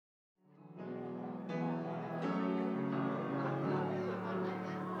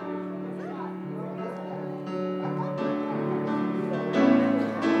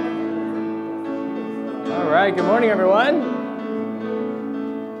right, good morning, everyone.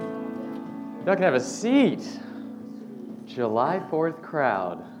 Y'all can have a seat. July 4th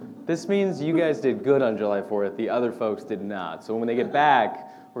crowd. This means you guys did good on July 4th. The other folks did not. So when they get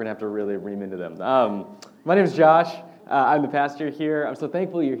back, we're going to have to really ream into them. My name is Josh. I'm the pastor here. I'm so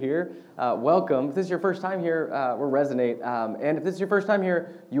thankful you're here. Welcome. If this is your first time here, we're Resonate. And if this is your first time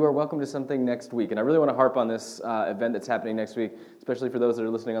here, you are welcome to something next week. And I really want to harp on this event that's happening next week, especially for those that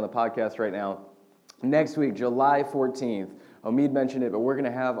are listening on the podcast right now. Next week, July 14th, Omid mentioned it, but we're going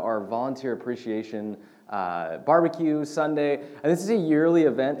to have our volunteer appreciation barbecue Sunday. And this is a yearly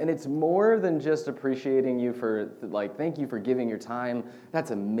event, and it's more than just appreciating you for, thank you for giving your time.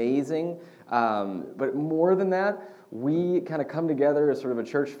 That's amazing. But more than that, we kind of come together as sort of a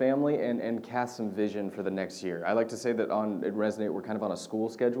church family and cast some vision for the next year. I like to say that at Resonate, we're kind of on a school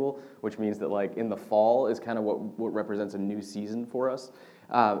schedule, which means that in the fall is kind of what represents a new season for us.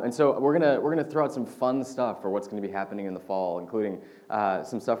 And so we're gonna throw out some fun stuff for what's going to be happening in the fall, including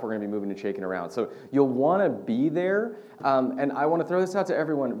some stuff we're going to be moving and shaking around. So you'll want to be there, and I want to throw this out to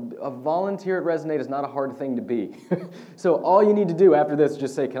everyone. A volunteer at Resonate is not a hard thing to be. So all you need to do after this is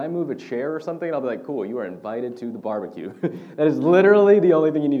just say, "Can I move a chair or something?" And I'll be like, "Cool, you are invited to the barbecue." That is literally the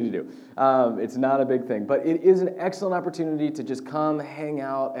only thing you need to do. It's not a big thing, but it is an excellent opportunity to just come, hang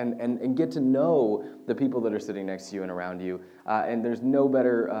out, and get to know the people that are sitting next to you and around you. And there's no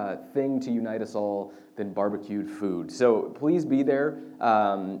better thing to unite us all than barbecued food. So please be there,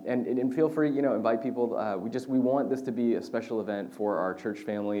 and feel free, invite people. We want this to be a special event for our church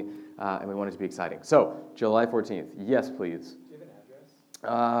family, and we want it to be exciting. So July 14th, yes, please. Do you have an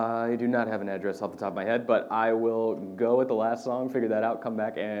address? I do not have an address off the top of my head, but I will go at the last song, figure that out, come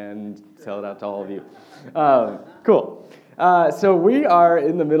back, and tell it out to all of you. Cool. So we are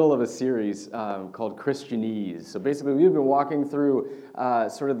in the middle of a series called Christianese. So basically, we've been walking through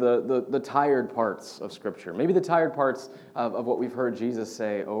sort of the tired parts of Scripture, maybe the tired parts of what we've heard Jesus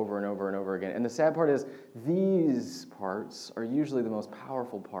say over and over and over again. And the sad part is these parts are usually the most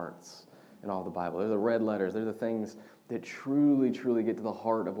powerful parts in all the Bible. They're the red letters. They're the things that truly, truly get to the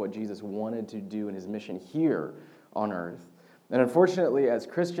heart of what Jesus wanted to do in his mission here on earth. And unfortunately, as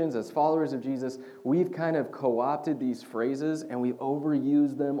Christians, as followers of Jesus, we've kind of co-opted these phrases and we've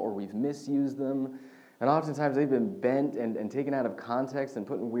overused them or we've misused them. And oftentimes they've been bent and taken out of context and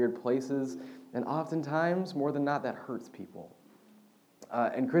put in weird places. And oftentimes, more than not, that hurts people.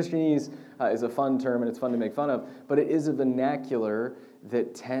 And Christianese is a fun term and it's fun to make fun of, but it is a vernacular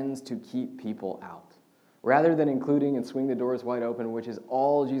that tends to keep people out. Rather than including and swing the doors wide open, which is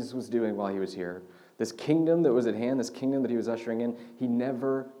all Jesus was doing while he was here, this kingdom that was at hand, this kingdom that he was ushering in, he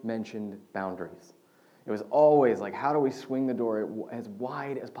never mentioned boundaries. It was always like, how do we swing the door as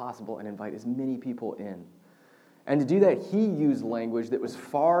wide as possible and invite as many people in? And to do that, he used language that was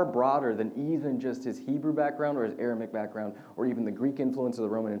far broader than even just his Hebrew background or his Aramaic background or even the Greek influence or the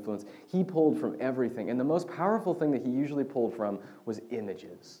Roman influence. He pulled from everything. And the most powerful thing that he usually pulled from was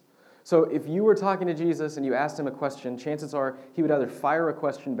images. So if you were talking to Jesus and you asked him a question, chances are he would either fire a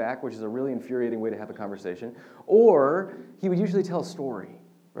question back, which is a really infuriating way to have a conversation, or he would usually tell a story,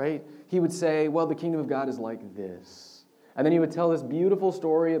 right? He would say, well, the kingdom of God is like this. And then he would tell this beautiful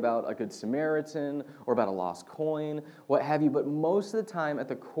story about a good Samaritan or about a lost coin, what have you. But most of the time, at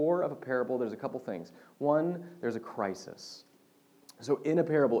the core of a parable, there's a couple things. One, there's a crisis. So in a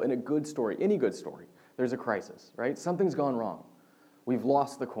parable, in a good story, any good story, there's a crisis, right? Something's gone wrong. We've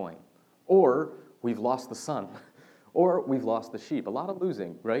lost the coin. Or we've lost the son, or we've lost the sheep. A lot of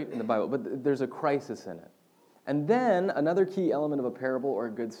losing, right, in the Bible, but there's a crisis in it. And then another key element of a parable or a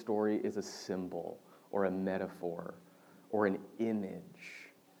good story is a symbol or a metaphor or an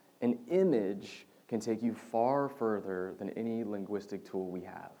image. An image can take you far further than any linguistic tool we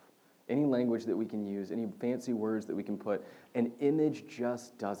have. Any language that we can use, any fancy words that we can put, an image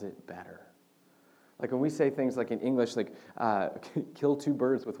just does it better. Like when we say things like in English, kill two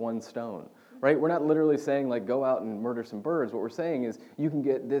birds with one stone, right? We're not literally saying go out and murder some birds. What we're saying is you can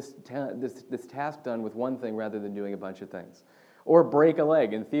get this task done with one thing rather than doing a bunch of things. Or break a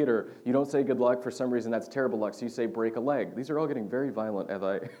leg. In theater, you don't say good luck. For some reason, that's terrible luck, so you say break a leg. These are all getting very violent.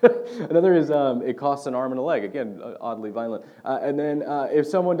 Another is it costs an arm and a leg. Again, oddly violent. And then if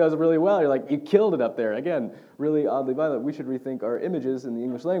someone does really well, you're like, you killed it up there. Again, really oddly violent. We should rethink our images in the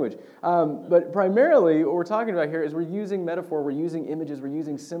English language. But primarily, what we're talking about here is we're using metaphor, we're using images, we're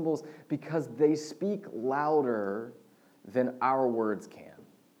using symbols because they speak louder than our words can.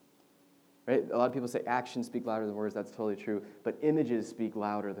 Right? A lot of people say actions speak louder than words. That's totally true. But images speak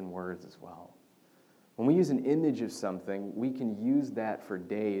louder than words as well. When we use an image of something, we can use that for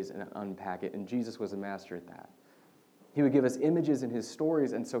days and unpack it. And Jesus was a master at that. He would give us images in his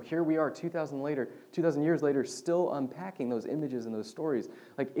stories, and so here we are 2,000 years later, still unpacking those images and those stories.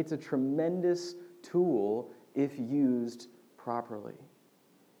 Like, it's a tremendous tool if used properly.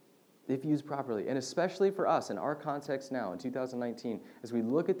 If used properly, and especially for us in our context now in 2019, as we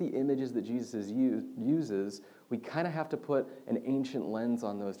look at the images that Jesus uses, we kind of have to put an ancient lens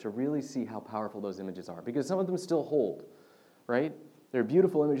on those to really see how powerful those images are, because some of them still hold, right? There are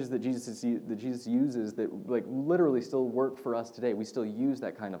beautiful images that Jesus uses that like literally still work for us today. We still use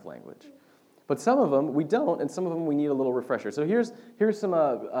that kind of language. But some of them we don't, and some of them we need a little refresher. So here's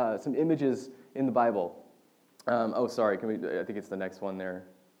some images in the Bible. I think it's the next one there.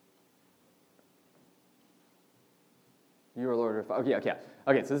 You are Lord.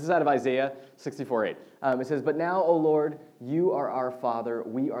 Okay, so this is out of Isaiah 64:8. It says, "But now, O Lord, you are our Father,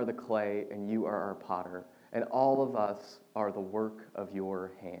 we are the clay, and you are our potter, and all of us are the work of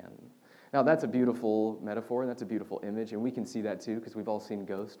your hand." Now, that's a beautiful metaphor, and that's a beautiful image, and we can see that too, because we've all seen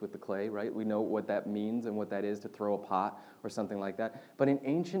Ghost with the clay, right? We know what that means and what that is to throw a pot or something like that. But in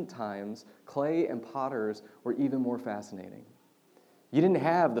ancient times, clay and potters were even more fascinating. You didn't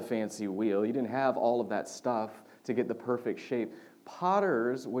have the fancy wheel, you didn't have all of that stuff to get the perfect shape.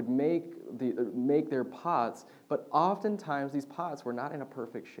 Potters would make their pots, but oftentimes these pots were not in a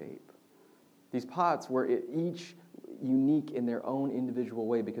perfect shape. These pots were each unique in their own individual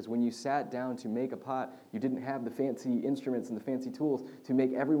way, because when you sat down to make a pot, you didn't have the fancy instruments and the fancy tools to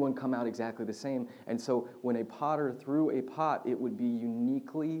make everyone come out exactly the same. And so when a potter threw a pot, it would be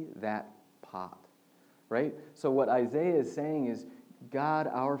uniquely that pot, right? So what Isaiah is saying is, God,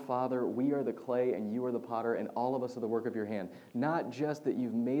 our Father, we are the clay and you are the potter, and all of us are the work of your hand. Not just that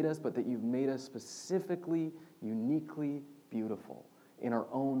you've made us, but that you've made us specifically, uniquely beautiful in our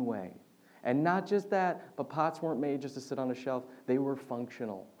own way. And not just that, but pots weren't made just to sit on a shelf. They were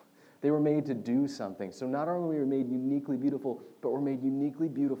functional. They were made to do something. So not only were we made uniquely beautiful, but we're made uniquely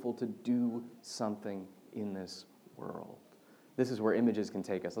beautiful to do something in this world. This is where images can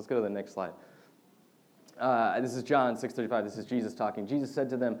take us. Let's go to the next slide. This is John 6:35. This is Jesus talking. Jesus said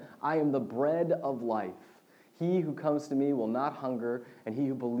to them, "I am the bread of life. He who comes to me will not hunger, and he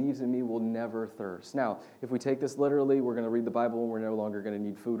who believes in me will never thirst." Now, if we take this literally, we're going to read the Bible and we're no longer going to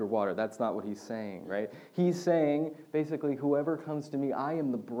need food or water. That's not what he's saying, right? He's saying, basically, whoever comes to me, I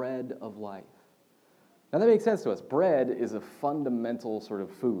am the bread of life. Now, that makes sense to us. Bread is a fundamental sort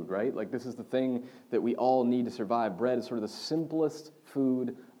of food, right? Like, this is the thing that we all need to survive. Bread is sort of the simplest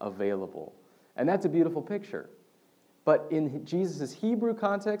food available. And that's a beautiful picture. But in Jesus' Hebrew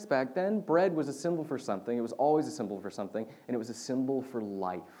context back then, bread was a symbol for something. It was always a symbol for something, and it was a symbol for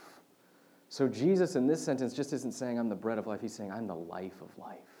life. So Jesus in this sentence just isn't saying, I'm the bread of life. He's saying, I'm the life of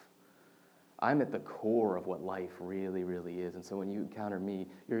life. I'm at the core of what life really, really is. And so when you encounter me,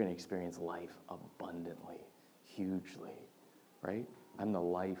 you're going to experience life abundantly, hugely, right? I'm the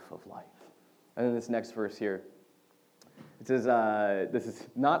life of life. And then this next verse here, it says, this is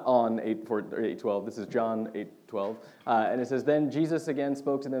not on 8:12, this is John 8:12, and it says, "Then Jesus again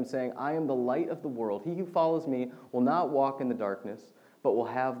spoke to them, saying, I am the light of the world. He who follows me will not walk in the darkness, but will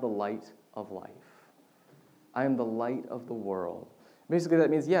have the light of life." I am the light of the world. Basically, that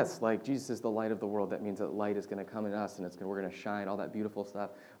means, yes, like Jesus is the light of the world. That means that light is going to come in us, and we're going to shine, all that beautiful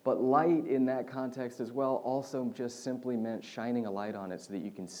stuff. But light in that context as well also just simply meant shining a light on it so that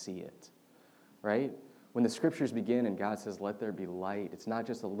you can see it, right? When the scriptures begin and God says, let there be light, it's not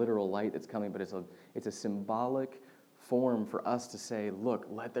just a literal light that's coming, but it's a symbolic form for us to say, look,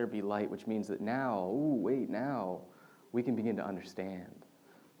 let there be light, which means that now we can begin to understand.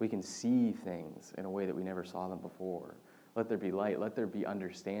 We can see things in a way that we never saw them before. Let there be light. Let there be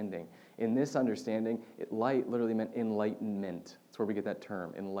understanding. In this understanding, light literally meant enlightenment. That's where we get that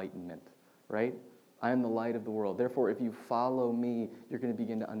term, enlightenment, right? I am the light of the world. Therefore, if you follow me, you're going to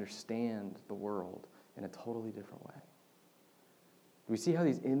begin to understand the world in a totally different way. Do we see how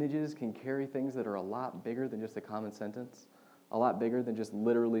these images can carry things that are a lot bigger than just a common sentence? A lot bigger than just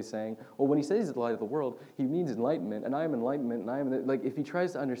literally saying, well, when he says he's the light of the world, he means enlightenment, and I am enlightenment, and I am... Like, if he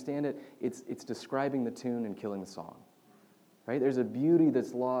tries to understand it, it's describing the tune and killing the song. Right? There's a beauty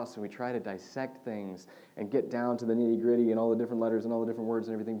that's lost when we try to dissect things and get down to the nitty-gritty and all the different letters and all the different words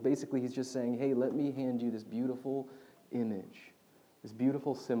and everything. Basically, he's just saying, hey, let me hand you this beautiful image, this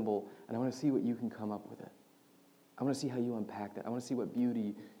beautiful symbol, and I want to see what you can come up with it. I want to see how you unpack that. I want to see what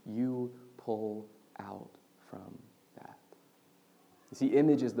beauty you pull out from that. You see,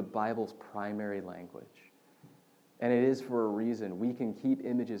 image is the Bible's primary language, and it is for a reason. We can keep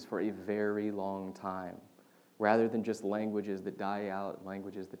images for a very long time, rather than just languages that die out,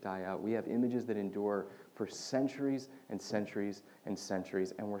 languages that die out. We have images that endure for centuries and centuries and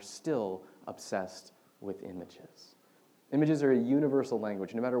centuries, and we're still obsessed with images. Images are a universal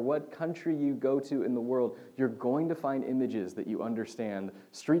language. No matter what country you go to in the world, you're going to find images that you understand,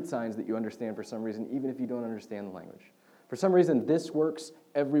 street signs that you understand for some reason, even if you don't understand the language. For some reason, this works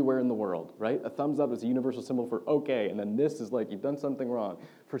everywhere in the world, right? A thumbs up is a universal symbol for okay, and then this is like you've done something wrong.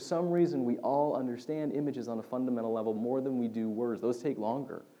 For some reason, we all understand images on a fundamental level more than we do words. Those take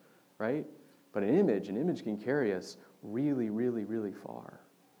longer, right? But an image can carry us really, really, really far.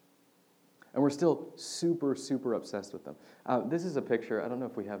 And we're still super, super obsessed with them. This is a picture. I don't know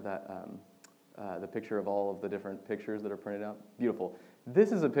if we have that, the picture of all of the different pictures that are printed out. Beautiful.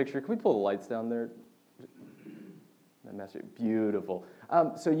 This is a picture. Can we pull the lights down there? Beautiful.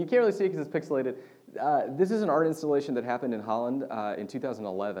 So you can't really see it because it's pixelated. This is an art installation that happened in Holland in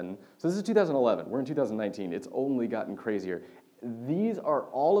 2011. So this is 2011. We're in 2019. It's only gotten crazier. These are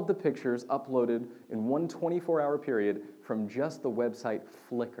all of the pictures uploaded in one 24-hour period from just the website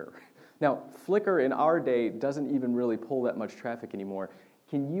Flickr. Now, Flickr in our day doesn't even really pull that much traffic anymore.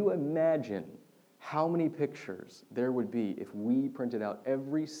 Can you imagine how many pictures there would be if we printed out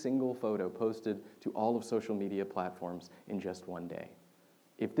every single photo posted to all of social media platforms in just one day?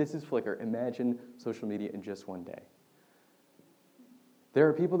 If this is Flickr, imagine social media in just one day. There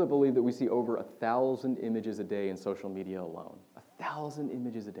are people that believe that we see over 1,000 images a day in social media alone. 1,000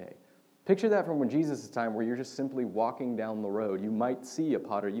 images a day. Picture that from when Jesus' time, where you're just simply walking down the road. You might see a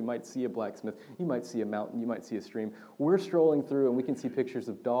potter, you might see a blacksmith, you might see a mountain, you might see a stream. We're strolling through and we can see pictures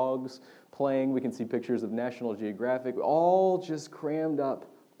of dogs playing, we can see pictures of National Geographic, all just crammed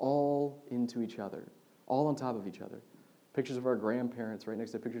up, all into each other, all on top of each other. Pictures of our grandparents right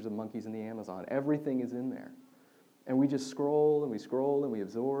next to pictures of monkeys in the Amazon. Everything is in there. And we just scroll and we scroll and we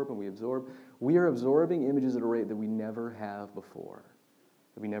absorb and we absorb. We are absorbing images at a rate that we never have before.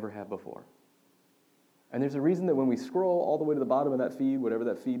 And there's a reason that when we scroll all the way to the bottom of that feed, whatever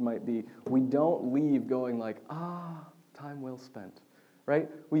that feed might be, we don't leave going like, time well spent, right?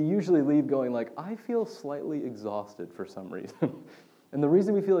 We usually leave going like, I feel slightly exhausted for some reason. And the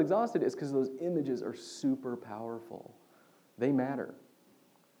reason we feel exhausted is because those images are super powerful. They matter.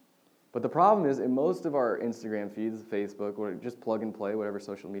 But the problem is, in most of our Instagram feeds, Facebook, or just plug and play, whatever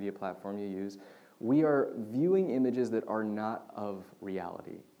social media platform you use, we are viewing images that are not of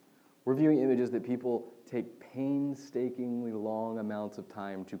reality. We're viewing images that people take painstakingly long amounts of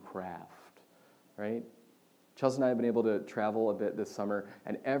time to craft, right? Chelsea and I have been able to travel a bit this summer,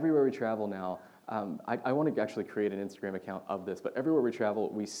 and everywhere we travel now, I want to actually create an Instagram account of this, but everywhere we travel,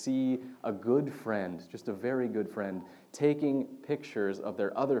 we see a good friend, just a very good friend, taking pictures of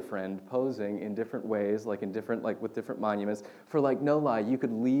their other friend posing in different ways, like with different monuments. For no lie, you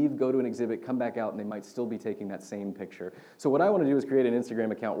could leave, go to an exhibit, come back out, and they might still be taking that same picture. So what I want to do is create an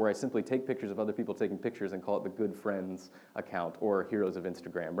Instagram account where I simply take pictures of other people taking pictures and call it the Good Friends account, or Heroes of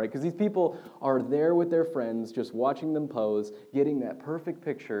Instagram, right? Because these people are there with their friends, just watching them pose, getting that perfect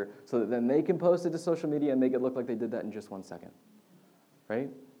picture, so that then they can post it to social media and make it look like they did that in just 1 second, right?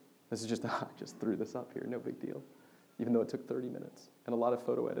 This is just, I just threw this up here, no big deal. Even though it took 30 minutes and a lot of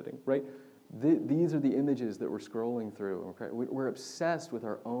photo editing, right? These are the images that we're scrolling through. We're obsessed with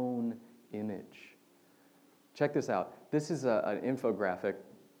our own image. Check this out. This is an infographic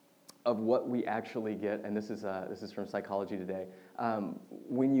of what we actually get, and this is from Psychology Today.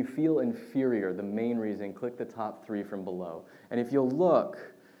 When you feel inferior, the main reason, click the top 3 from below. And if you'll look,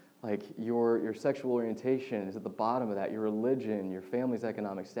 your sexual orientation is at the bottom of that, your religion, your family's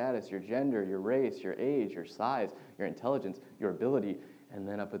economic status, your gender, your race, your age, your size, your intelligence, your ability, and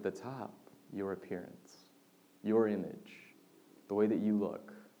then up at the top, your appearance, your image, the way that you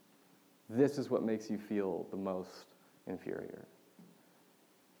look. This is what makes you feel the most inferior.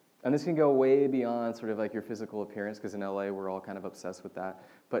 And this can go way beyond sort of your physical appearance, because in LA we're all kind of obsessed with that.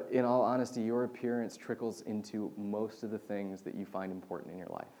 But in all honesty, your appearance trickles into most of the things that you find important in your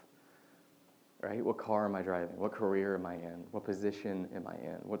life. Right? What car am I driving? What career am I in? What position am I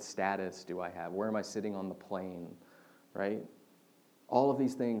in? What status do I have? Where am I sitting on the plane? Right? All of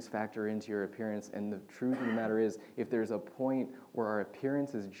these things factor into your appearance, and the truth of the matter is, if there's a point where our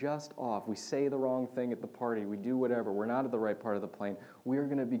appearance is just off, we say the wrong thing at the party, we do whatever, we're not at the right part of the plane, we're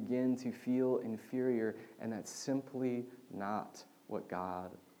going to begin to feel inferior, and that's simply not what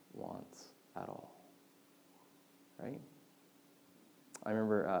God wants at all. Right? I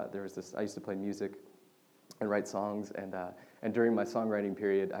remember there was this, I used to play music and write songs, and during my songwriting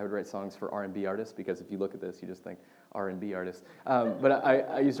period, I would write songs for R&B artists, because if you look at this, you just think R&B artists. But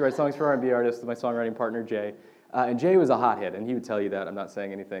I used to write songs for R&B artists with my songwriting partner, Jay, and Jay was a hothead, and he would tell you that. I'm not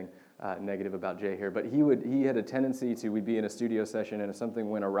saying anything negative about Jay here, but he had a tendency to, we'd be in a studio session, and if something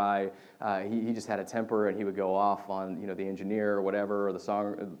went awry, he just had a temper, and he would go off on the engineer or whatever, or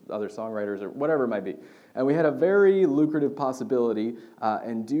the other songwriters or whatever it might be. And we had a very lucrative possibility,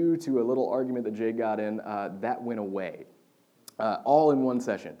 and due to a little argument that Jay got in, that went away. All in one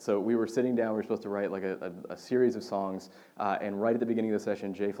session. So we were sitting down, we were supposed to write like a series of songs, and right at the beginning of the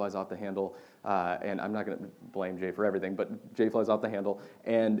session, Jay flies off the handle, and I'm not going to blame Jay for everything, but Jay flies off the handle,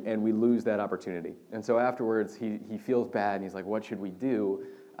 and we lose that opportunity. And so afterwards, he feels bad, and he's like, what should we do?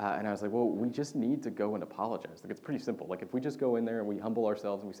 And I was like, well, we just need to go and apologize. Like, it's pretty simple. Like, if we just go in there and we humble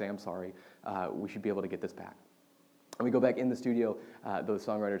ourselves and we say, I'm sorry, we should be able to get this back. And we go back in the studio, those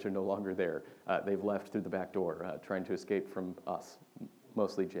songwriters are no longer there. They've left through the back door, trying to escape from us,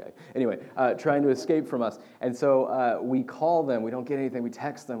 mostly Jay. Anyway, trying to escape from us. And so we call them, we don't get anything, we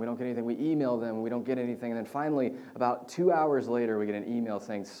text them, we don't get anything, we email them, we don't get anything. And then finally, about 2 hours later, we get an email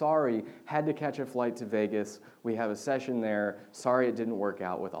saying, sorry, had to catch a flight to Vegas. We have a session there. Sorry it didn't work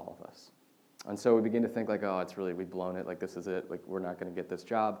out with all of us. And so we begin to think like, oh, we've blown it, like this is it, like we're not going to get this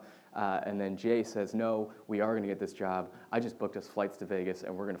job. And then Jay says, no, we are going to get this job. I just booked us flights to Vegas,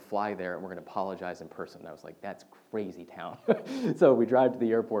 and we're going to fly there, and we're going to apologize in person. And I was like, that's crazy town. So we drive to the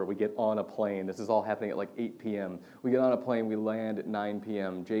airport. We get on a plane. This is all happening at like 8 p.m. We get on a plane. We land at 9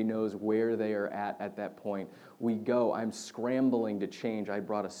 p.m. Jay knows where they are at that point. We go. I'm scrambling to change. I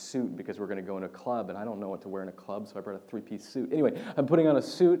brought a suit because we're going to go in a club, and I don't know what to wear in a club, so I brought a three-piece suit. Anyway, I'm putting on a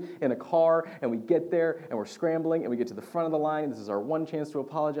suit in a car, and we get there, and we're scrambling, and we get to the front of the line. This is our one chance to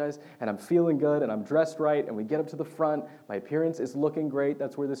apologize, and I'm feeling good, and I'm dressed right, and we get up to the front. My appearance is looking great.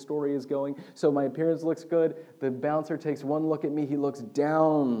 That's where this story is going. So my appearance looks good. The bouncer takes one look at me. He looks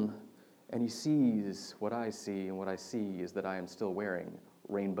down, and he sees what I see, and what I see is that I am still wearing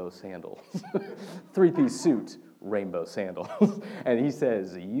rainbow sandals. Three-piece suit, rainbow sandals. And he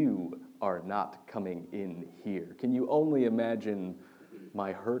says, you are not coming in here. Can you only imagine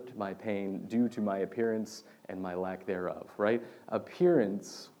my hurt, my pain, due to my appearance and my lack thereof, right?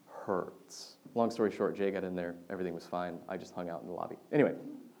 Appearance hurts. Long story short, Jay got in there. Everything was fine. I just hung out in the lobby. Anyway,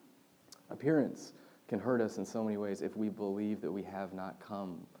 appearance can hurt us in so many ways if we believe that we have not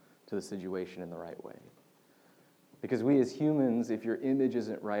come to the situation in the right way. Because we as humans, if your image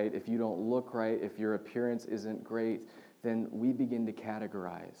isn't right, if you don't look right, if your appearance isn't great, then we begin to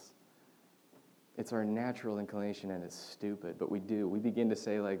categorize. It's our natural inclination, and it's stupid, but we do. We begin to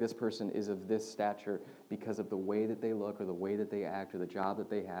say, like, this person is of this stature because of the way that they look, or the way that they act, or the job that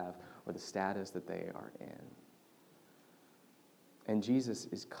they have, or the status that they are in. And Jesus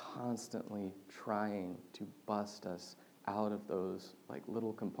is constantly trying to bust us out of those, like,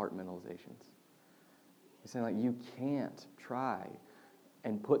 little compartmentalizations. He's saying, like, you can't try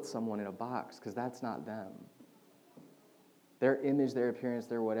and put someone in a box, because that's not them. Their image, their appearance,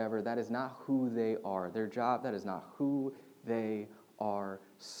 their whatever, that is not who they are. Their job, that is not who they are.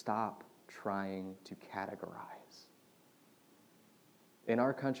 Stop trying to categorize. In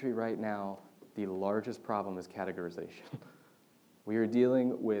our country right now, the largest problem is categorization. We are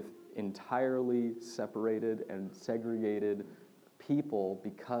dealing with entirely separated and segregated people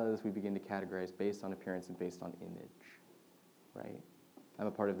because we begin to categorize based on appearance and based on image, right? I'm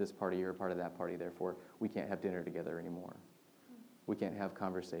a part of this party, you're a part of that party, therefore we can't have dinner together anymore. We can't have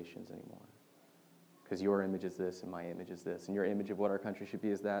conversations anymore because your image is this and my image is this, and your image of what our country should be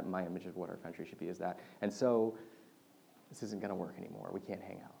is that, and my image of what our country should be is that. And so this isn't going to work anymore. We can't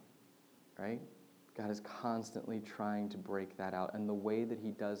hang out, right? God is constantly trying to break that out, and the way that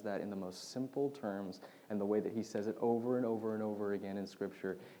he does that in the most simple terms, and the way that he says it over and over and over again in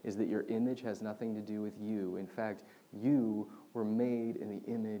Scripture, is that your image has nothing to do with you. In fact, you were made in the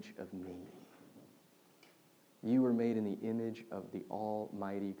image of me. You were made in the image of the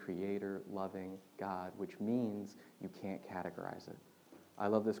almighty, creator, loving God, which means you can't categorize it. I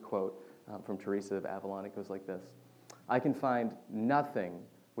love this quote from Teresa of Avila. It goes like this: I can find nothing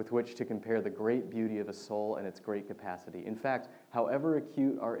with which to compare the great beauty of a soul and its great capacity. In fact, however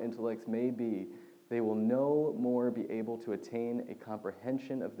acute our intellects may be, they will no more be able to attain a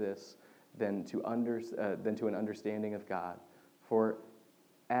comprehension of this than to an understanding of God. For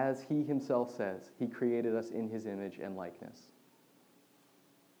as he himself says, he created us in his image and likeness.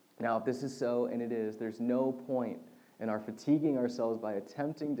 Now, if this is so, and it is, there's no point in our fatiguing ourselves by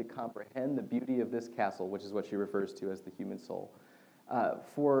attempting to comprehend the beauty of this castle, which is what she refers to as the human soul.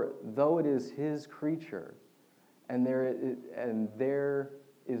 For though it is his creature, and there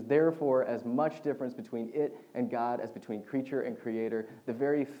is therefore as much difference between it and God as between creature and creator, the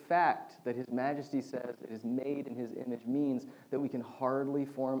very fact that his majesty says it is made in his image means that we can hardly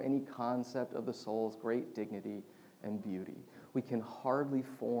form any concept of the soul's great dignity and beauty. we can hardly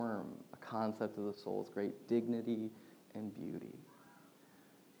form a concept of the soul's great dignity and beauty.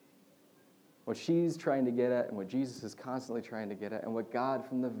 What she's trying to get at, and what Jesus is constantly trying to get at, and what God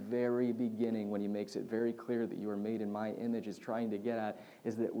from the very beginning, when he makes it very clear that you are made in my image, is trying to get at,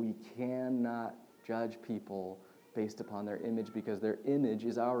 is that we cannot judge people based upon their image, because their image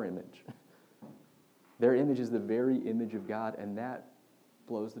is our image. Their image is the very image of God, and that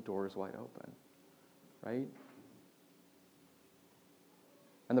blows the doors wide open, right?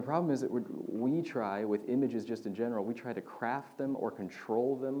 And the problem is that we try, with images just in general, we try to craft them or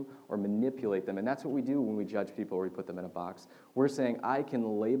control them or manipulate them. And that's what we do when we judge people or we put them in a box. We're saying, I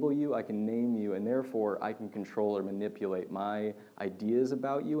can label you, I can name you, and therefore I can control or manipulate my ideas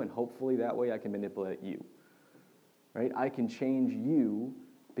about you, and hopefully that way I can manipulate you. Right? I can change you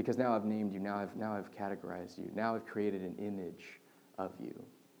because now I've named you, now I've categorized you, now I've created an image of you.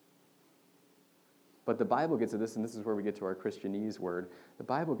 But the Bible gets to this, and this is where we get to our Christianese word. The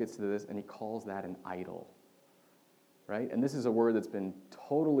Bible gets to this, and he calls that an idol, right? And this is a word that's been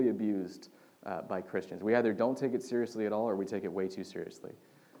totally abused by Christians. We either don't take it seriously at all, or we take it way too seriously.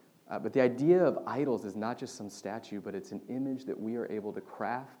 But the idea of idols is not just some statue, but it's an image that we are able to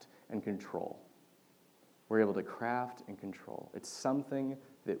craft and control. We're able to craft and control. It's something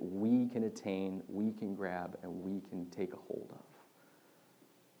that we can attain, we can grab, and we can take a hold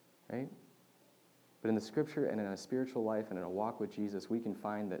of, right? But in the scripture and in a spiritual life and in a walk with Jesus, we can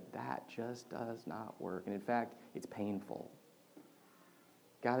find that that just does not work. And in fact, it's painful.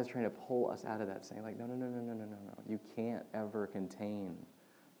 God is trying to pull us out of that, saying like, no. You can't ever contain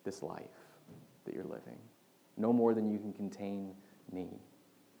this life that you're living. No more than you can contain me.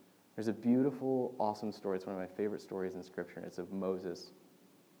 There's a beautiful, awesome story. It's one of my favorite stories in scripture, and it's of Moses.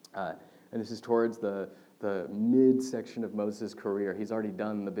 And this is towards the mid-section of Moses' career. He's already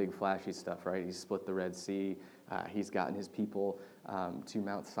done the big flashy stuff, right? He's split the Red Sea. He's gotten his people to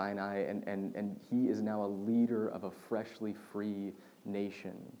Mount Sinai, and he is now a leader of a freshly free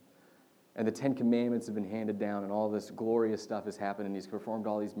nation. And the Ten Commandments have been handed down, and all this glorious stuff has happened, and he's performed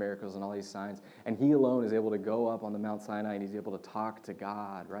all these miracles and all these signs, and he alone is able to go up on the Mount Sinai, and he's able to talk to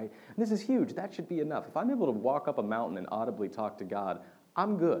God, right? And this is huge. That should be enough. If I'm able to walk up a mountain and audibly talk to God,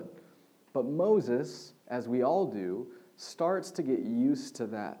 I'm good. But Moses, as we all do, starts to get used to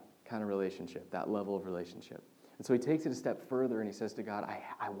that kind of relationship, that level of relationship. And so he takes it a step further and he says to God,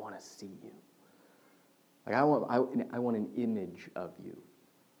 I want to see you. Like I want an image of you.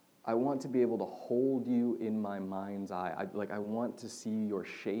 I want to be able to hold you in my mind's eye. I want to see your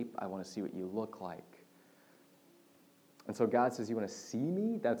shape. I want to see what you look like. And so God says, you want to see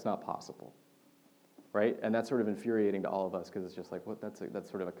me? That's not possible. Right? And that's sort of infuriating to all of us because it's just like, what? That's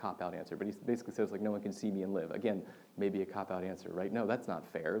sort of a cop-out answer. But he basically says, like, no one can see me and live. Again, maybe a cop-out answer, right? No, that's not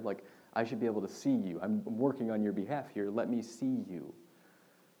fair. Like, I should be able to see you. I'm working on your behalf here. Let me see you.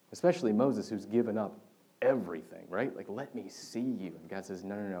 Especially Moses, who's given up everything, right? Like, let me see you. And God says,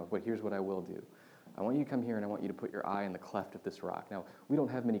 no. But here's what I will do. I want you to come here and I want you to put your eye in the cleft of this rock. Now, we don't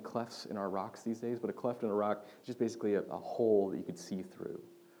have many clefts in our rocks these days, but a cleft in a rock is just basically a hole that you could see through.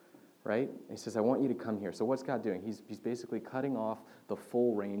 Right? He says, I want you to come here. So what's God doing? He's basically cutting off the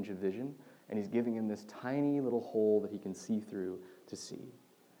full range of vision, and he's giving him this tiny little hole that he can see through to see.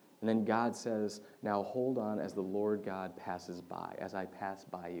 And then God says, now hold on as the Lord God passes by, as I pass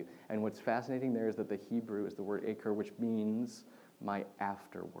by you. And what's fascinating there is that the Hebrew is the word aker, which means my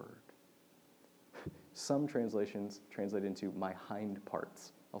afterward. Some translations translate into my hind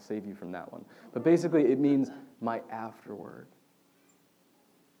parts. I'll save you from that one. But basically it means my afterward.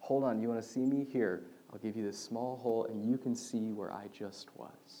 Hold on, you want to see me? Here, I'll give you this small hole, and you can see where I just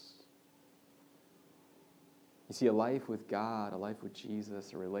was. You see, a life with God, a life with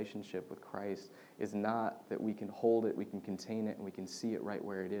Jesus, a relationship with Christ is not that we can hold it, we can contain it, and we can see it right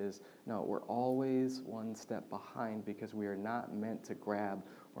where it is. No, we're always one step behind because we are not meant to grab,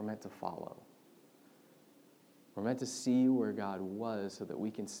 we're meant to follow. We're meant to see where God was so that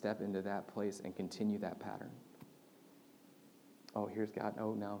we can step into that place and continue that pattern. Oh, here's God.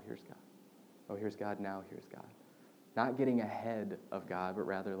 Oh, now here's God. Oh, here's God. Now here's God. Not getting ahead of God, but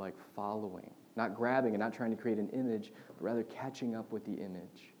rather like following. Not grabbing and not trying to create an image, but rather catching up with the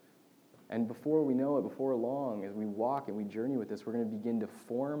image. And before we know it, before long, as we walk and we journey with this, we're going to begin to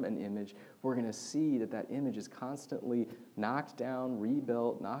form an image. We're going to see that that image is constantly knocked down,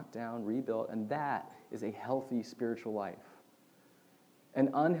 rebuilt, and that is a healthy spiritual life. An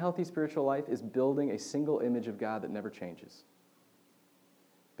unhealthy spiritual life is building a single image of God that never changes.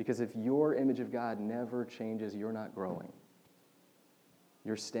 Because if your image of God never changes, you're not growing.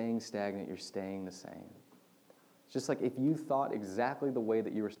 You're staying stagnant. You're staying the same. It's just like if you thought exactly the way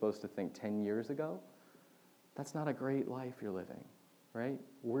that you were supposed to think 10 years ago, that's not a great life you're living, right?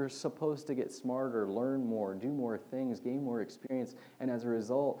 We're supposed to get smarter, learn more, do more things, gain more experience, and as a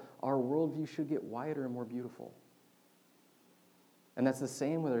result, our worldview should get wider and more beautiful. And that's the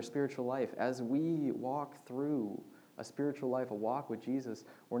same with our spiritual life. As we walk through a spiritual life, a walk with Jesus,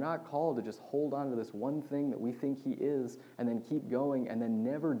 we're not called to just hold on to this one thing that we think he is and then keep going and then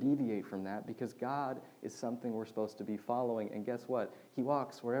never deviate from that, because God is something we're supposed to be following. And guess what? He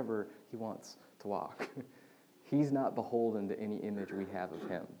walks wherever he wants to walk. He's not beholden to any image we have of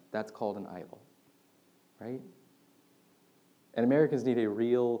him. That's called an idol, right? And Americans need a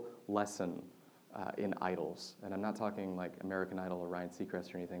real lesson in idols. And I'm not talking like American Idol or Ryan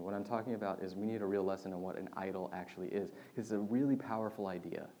Seacrest or anything. What I'm talking about is we need a real lesson on what an idol actually is. It's a really powerful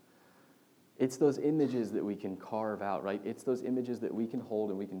idea. It's those images that we can carve out, right? It's those images that we can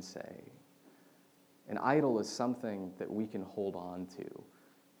hold and we can say. An idol is something that we can hold on to.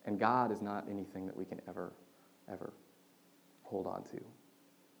 And God is not anything that we can ever hold on to,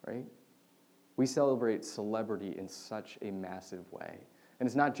 right? We celebrate celebrity in such a massive way. And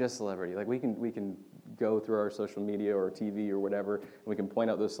it's not just celebrity. Like we can go through our social media or TV or whatever, and we can point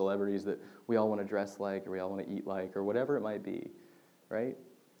out those celebrities that we all want to dress like, or we all want to eat like, or whatever it might be, right?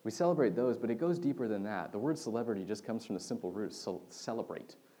 We celebrate those, but it goes deeper than that. The word celebrity just comes from the simple root,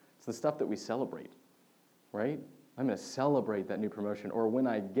 celebrate. It's the stuff that we celebrate, right? I'm going to celebrate that new promotion. Or when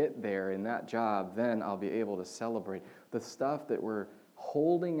I get there in that job, then I'll be able to celebrate. The stuff that we're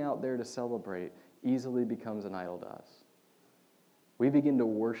holding out there to celebrate easily becomes an idol to us. We begin to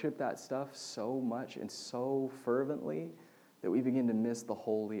worship that stuff so much and so fervently that we begin to miss the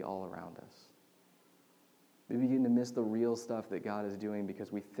holy all around us. We begin to miss the real stuff that God is doing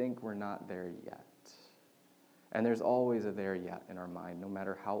because we think we're not there yet. And there's always a there yet in our mind, no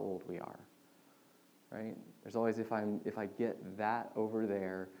matter how old we are. Right? There's always, if I get that over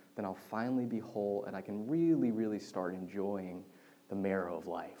there, then I'll finally be whole and I can really, really start enjoying the marrow of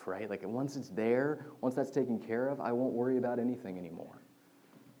life, right? Like once it's there, once that's taken care of, I won't worry about anything anymore.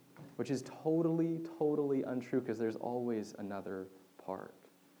 Which is totally, totally untrue, because there's always another part.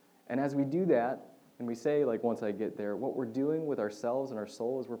 And as we do that, and we say, like, once I get there, what we're doing with ourselves and our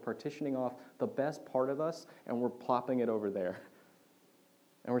soul is we're partitioning off the best part of us and we're plopping it over there.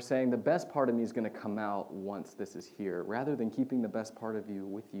 And we're saying the best part of me is going to come out once this is here, rather than keeping the best part of you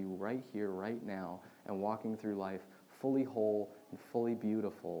with you right here, right now, and walking through life fully whole and fully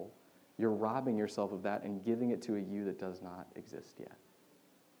beautiful. You're robbing yourself of that and giving it to a you that does not exist yet.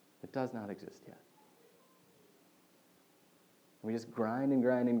 It does not exist yet. We just grind and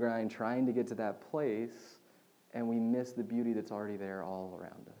grind and grind, trying to get to that place, and we miss the beauty that's already there all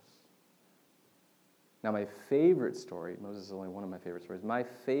around us. Now, my favorite story, Moses is only one of my favorite stories, my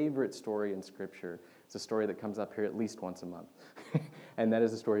favorite story in Scripture is a story that comes up here at least once a month, and that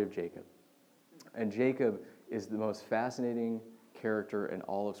is the story of Jacob. And Jacob is the most fascinating character in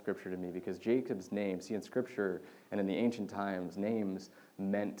all of Scripture to me, because Jacob's name, see, in Scripture and in the ancient times, names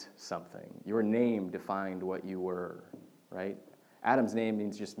meant something. Your name defined what you were, right? Adam's name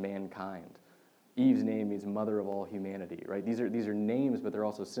means just mankind. Eve's name means mother of all humanity, right? These are names, but they're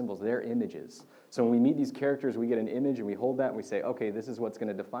also symbols. They're images. So when we meet these characters, we get an image and we hold that and we say, okay, this is what's going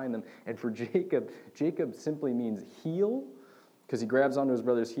to define them. And for Jacob simply means heel, because he grabs onto his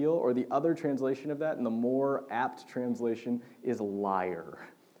brother's heel, or the other translation of that, and the more apt translation, is liar.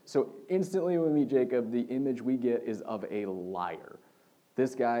 So instantly when we meet Jacob, the image we get is of a liar.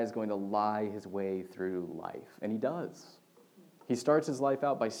 This guy is going to lie his way through life, and he does. He starts his life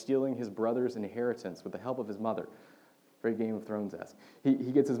out by stealing his brother's inheritance with the help of his mother. Very Game of Thrones-esque.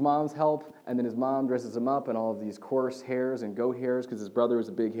 He gets his mom's help, and then his mom dresses him up in all of these coarse hairs and goat hairs, because his brother was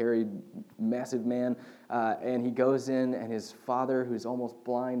a big, hairy, massive man. And he goes in, and his father, who's almost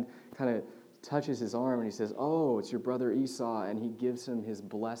blind, kind of touches his arm, and he says, "Oh, it's your brother Esau," and he gives him his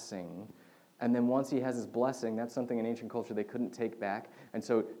blessing. And then once he has his blessing, that's something in ancient culture they couldn't take back. And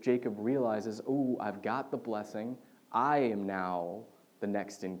so Jacob realizes, oh, I've got the blessing. I am now the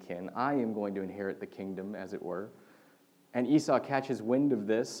next in kin. I am going to inherit the kingdom, as it were. And Esau catches wind of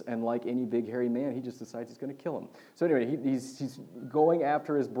this, and like any big hairy man, he just decides he's going to kill him. So anyway, he's going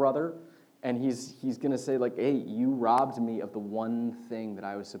after his brother, and he's going to say, like, hey, you robbed me of the one thing that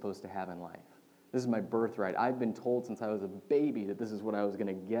I was supposed to have in life. This is my birthright. I've been told since I was a baby that this is what I was going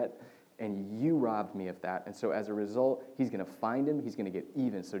to get, and you robbed me of that. And so as a result, he's going to find him. He's going to get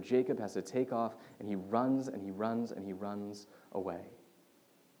even. So Jacob has to take off, and he runs, and he runs, and he runs away.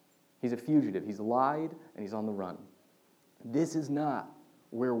 He's a fugitive. He's lied, and he's on the run. This is not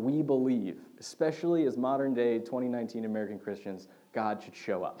where we believe, especially as modern-day 2019 American Christians, God should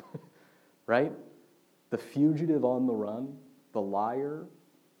show up, right? The fugitive on the run, the liar,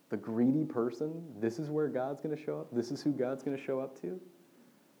 the greedy person, this is where God's going to show up. This is who God's going to show up to.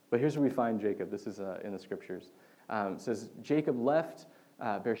 But here's where we find Jacob. This is in the scriptures. It says, Jacob left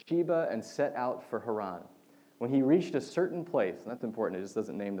Beersheba and set out for Haran. When he reached a certain place, and that's important, it just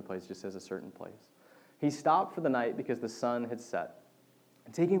doesn't name the place, it just says a certain place. He stopped for the night because the sun had set.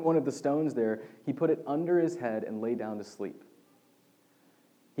 And taking one of the stones there, he put it under his head and lay down to sleep.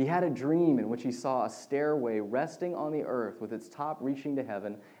 He had a dream in which he saw a stairway resting on the earth with its top reaching to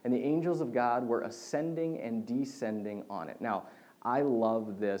heaven, and the angels of God were ascending and descending on it. Now, I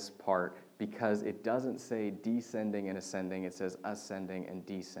love this part because it doesn't say descending and ascending, it says ascending and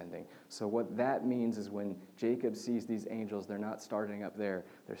descending. So what that means is when Jacob sees these angels, they're not starting up there,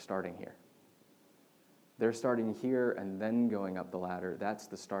 they're starting here. They're starting here and then going up the ladder. That's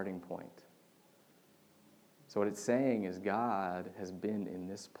the starting point. So what it's saying is God has been in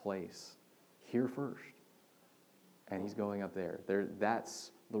this place here first, and he's going up there.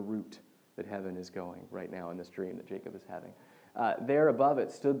 That's the route that heaven is going right now in this dream that Jacob is having. There above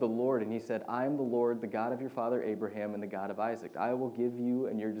it stood the Lord, and he said, I am the Lord, the God of your father Abraham and the God of Isaac. I will give you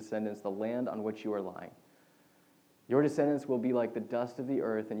and your descendants the land on which you are lying. Your descendants will be like the dust of the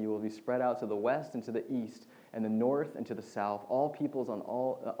earth, and you will be spread out to the west and to the east, and the north and to the south. All peoples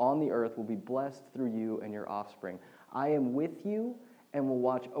on the earth will be blessed through you and your offspring. I am with you and will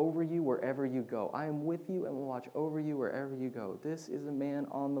watch over you wherever you go. I am with you and will watch over you wherever you go. This is a man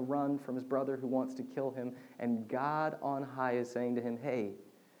on the run from his brother who wants to kill him, and God on high is saying to him, hey,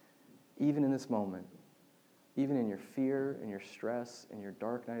 even in this moment, even in your fear and your stress and your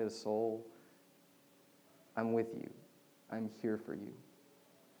dark night of the soul, I'm with you. I'm here for you.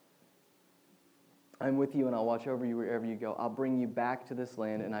 I'm with you and I'll watch over you wherever you go. I'll bring you back to this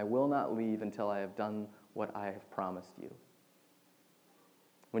land, and I will not leave until I have done what I have promised you.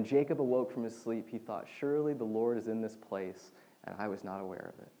 When Jacob awoke from his sleep, he thought, surely the Lord is in this place, and I was not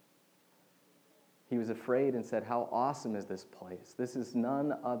aware of it. He was afraid and said, how awesome is this place? This is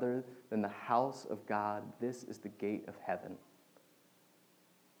none other than the house of God. This is the gate of heaven.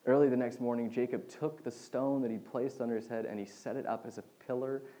 Early the next morning, Jacob took the stone that he'd placed under his head, and he set it up as a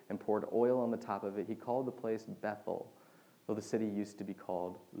pillar and poured oil on the top of it. He called the place Bethel, though the city used to be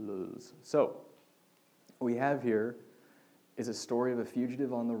called Luz. So, what we have here is a story of a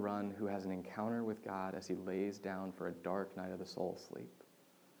fugitive on the run who has an encounter with God as he lays down for a dark night of the soul sleep.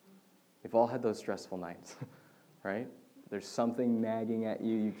 We've all had those stressful nights, right? There's something nagging at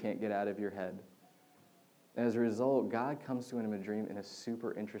you you can't get out of your head. As a result, God comes to him in a dream in a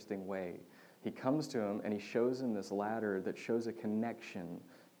super interesting way. He comes to him and he shows him this ladder that shows a connection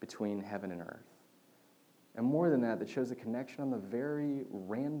between heaven and earth. And more than that, that shows a connection on the very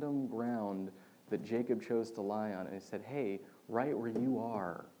random ground that Jacob chose to lie on. And he said, hey, right where you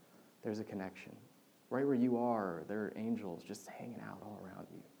are, there's a connection. Right where you are, there are angels just hanging out all around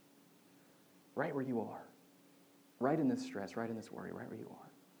you. Right where you are. Right in this stress, right in this worry, right where you are.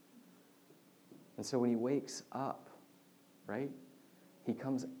 And so when he wakes up, right, he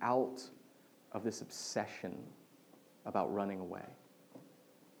comes out of this obsession about running away.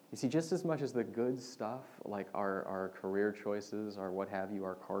 You see, just as much as the good stuff, like our career choices, our what have you,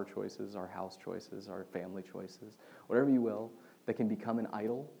 our car choices, our house choices, our family choices, whatever you will, that can become an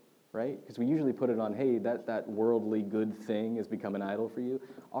idol, right? Because we usually put it on, hey, that worldly good thing has become an idol for you.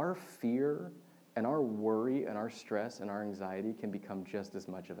 Our fear and our worry and our stress and our anxiety can become just as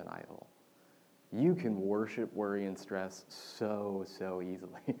much of an idol. You can worship worry and stress so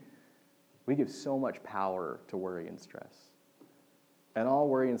easily. We give so much power to worry and stress. And all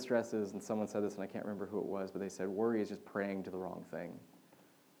worry and stress is, and someone said this, and I can't remember who it was, but they said worry is just praying to the wrong thing.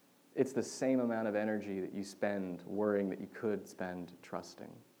 It's the same amount of energy that you spend worrying that you could spend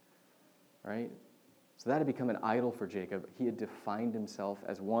trusting, right? So that had become an idol for Jacob. He had defined himself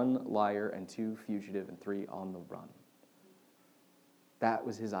as 1, liar, and 2, fugitive, and 3, on the run. That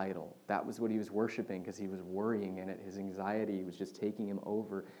was his idol. That was what he was worshiping because he was worrying in it. His anxiety was just taking him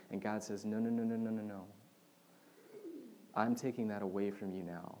over. And God says, no. I'm taking that away from you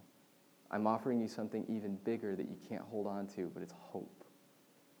now. I'm offering you something even bigger that you can't hold on to, but it's hope.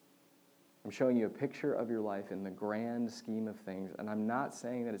 I'm showing you a picture of your life in the grand scheme of things, and I'm not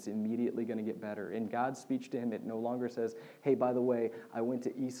saying that it's immediately going to get better. In God's speech to him, it no longer says, hey, by the way, I went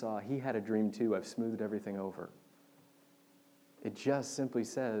to Esau. He had a dream too. I've smoothed everything over. It just simply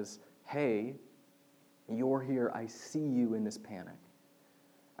says, hey, you're here. I see you in this panic.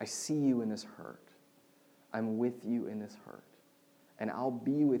 I see you in this hurt. I'm with you in this hurt. And I'll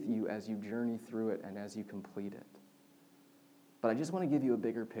be with you as you journey through it and as you complete it. But I just want to give you a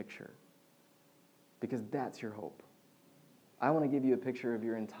bigger picture because that's your hope. I want to give you a picture of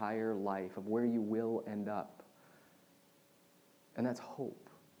your entire life, of where you will end up. And that's hope.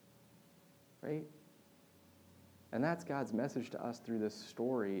 right? And that's God's message to us through this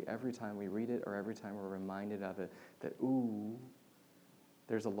story every time we read it or every time we're reminded of it, that, ooh,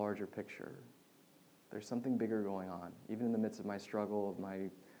 there's a larger picture. There's something bigger going on. Even in the midst of my struggle, of my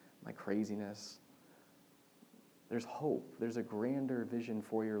craziness, there's hope. There's a grander vision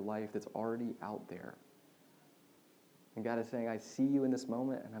for your life that's already out there. And God is saying, I see you in this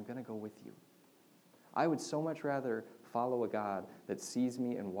moment, and I'm going to go with you. I would so much rather follow a God that sees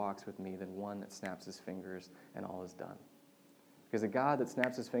me and walks with me than one that snaps his fingers and all is done. Because a God that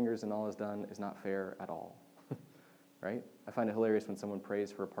snaps his fingers and all is done is not fair at all. Right? I find it hilarious when someone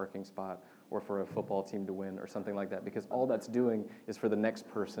prays for a parking spot or for a football team to win or something like that, because all that's doing is for the next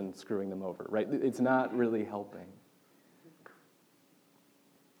person screwing them over, right? It's not really helping.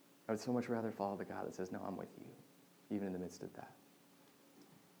 I would so much rather follow the God that says, no, I'm with you, even in the midst of that.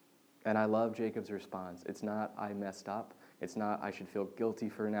 And I love Jacob's response. It's not, I messed up. It's not, I should feel guilty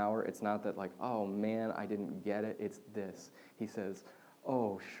for an hour. It's not that like, oh man, I didn't get it. It's this. He says,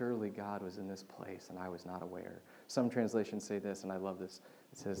 oh, surely God was in this place and I was not aware. Some translations say this, and I love this.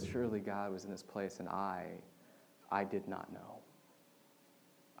 It says, surely God was in this place and I did not know.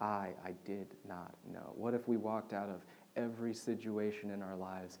 I did not know. What if we walked out of every situation in our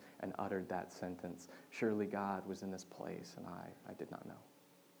lives and uttered that sentence? Surely God was in this place and I did not know.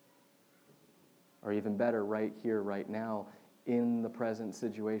 Or even better, right here, right now, in the present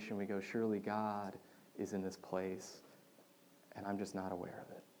situation, we go, surely God is in this place and I'm just not aware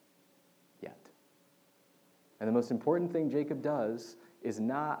of it yet. And the most important thing Jacob does is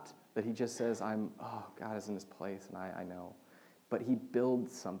not that he just says, God is in this place and I know. But he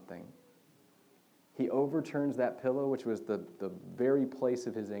builds something. He overturns that pillow, which was the very place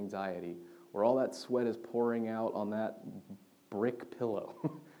of his anxiety, where all that sweat is pouring out on that brick pillow,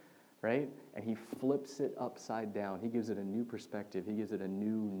 right? And he flips it upside down. He gives it a new perspective. He gives it a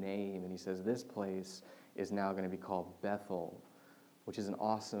new name. And he says, this place is now going to be called Bethel, which is an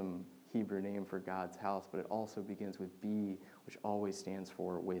awesome Hebrew name for God's house, but it also begins with B, which always stands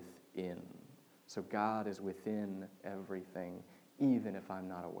for within. So God is within everything, even if I'm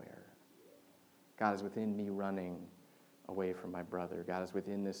not aware. God is within me running away from my brother. God is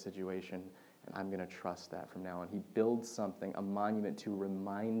within this situation, and I'm going to trust that from now on. He builds something, a monument to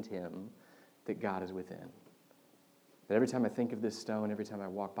remind him that God is within. That every time I think of this stone, every time I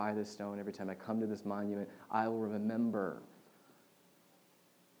walk by this stone, every time I come to this monument, I will remember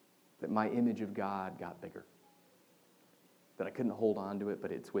that my image of God got bigger. That I couldn't hold on to it,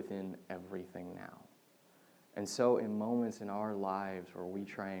 but it's within everything now. And so in moments in our lives where we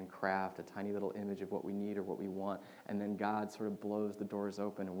try and craft a tiny little image of what we need or what we want, and then God sort of blows the doors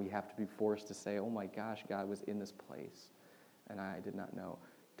open and we have to be forced to say, oh my gosh, God was in this place and I did not know.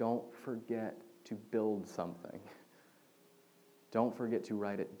 Don't forget to build something. Don't forget to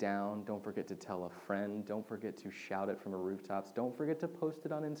write it down. Don't forget to tell a friend. Don't forget to shout it from the rooftops. Don't forget to post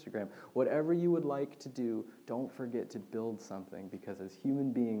it on Instagram. Whatever you would like to do, don't forget to build something, because as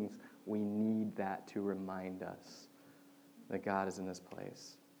human beings, we need that to remind us that God is in this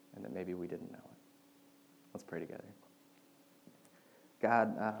place and that maybe we didn't know it. Let's pray together.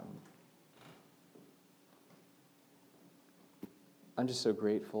 God, I'm just so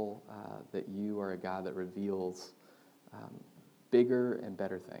grateful that you are a God that reveals bigger and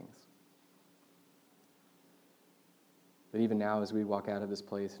better things. That even now, as we walk out of this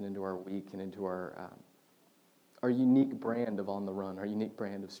place and into our week and into our unique brand of on the run, our unique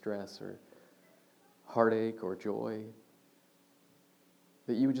brand of stress or heartache or joy,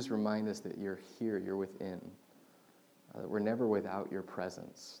 that you would just remind us that you're here, you're within, that we're never without your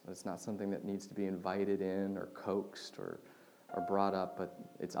presence. That it's not something that needs to be invited in or coaxed or brought up, but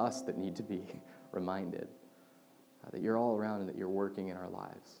it's us that need to be reminded that you're all around and that you're working in our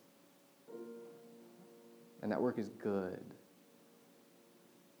lives. And that work is good.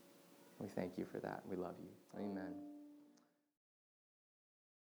 We thank you for that. We love you. Amen.